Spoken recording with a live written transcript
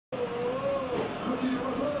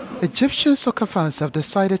Egyptian soccer fans have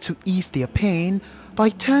decided to ease their pain by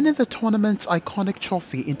turning the tournament's iconic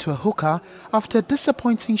trophy into a hookah after a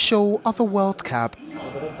disappointing show at the World Cup.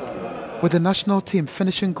 With the national team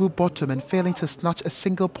finishing group bottom and failing to snatch a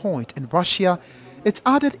single point in Russia, it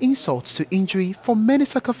added insults to injury for many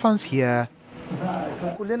soccer fans here.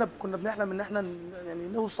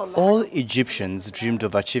 All Egyptians dreamed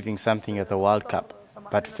of achieving something at the World Cup,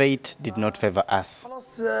 but fate did not favor us.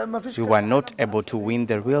 We were not able to win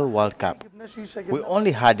the real World Cup. We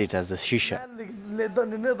only had it as a shisha.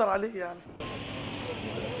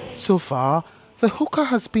 So far, the hookah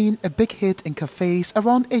has been a big hit in cafes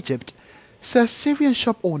around Egypt, says Syrian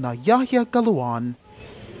shop owner Yahya Galouan.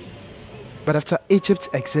 But after Egypt's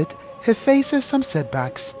exit, he faces some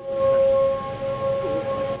setbacks.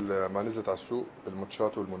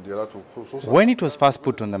 When it was first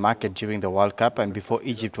put on the market during the World Cup and before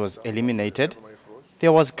Egypt was eliminated,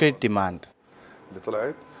 there was great demand.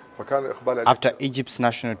 After Egypt's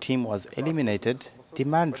national team was eliminated,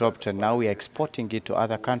 demand dropped and now we are exporting it to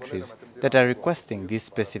other countries that are requesting this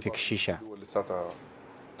specific shisha.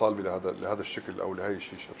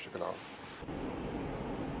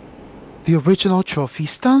 The original trophy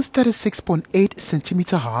stands 36.8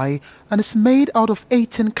 centimeter high and is made out of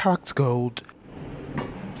 18 karat gold.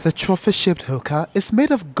 The trophy-shaped hookah is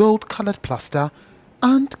made of gold-colored plaster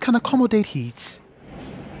and can accommodate heat.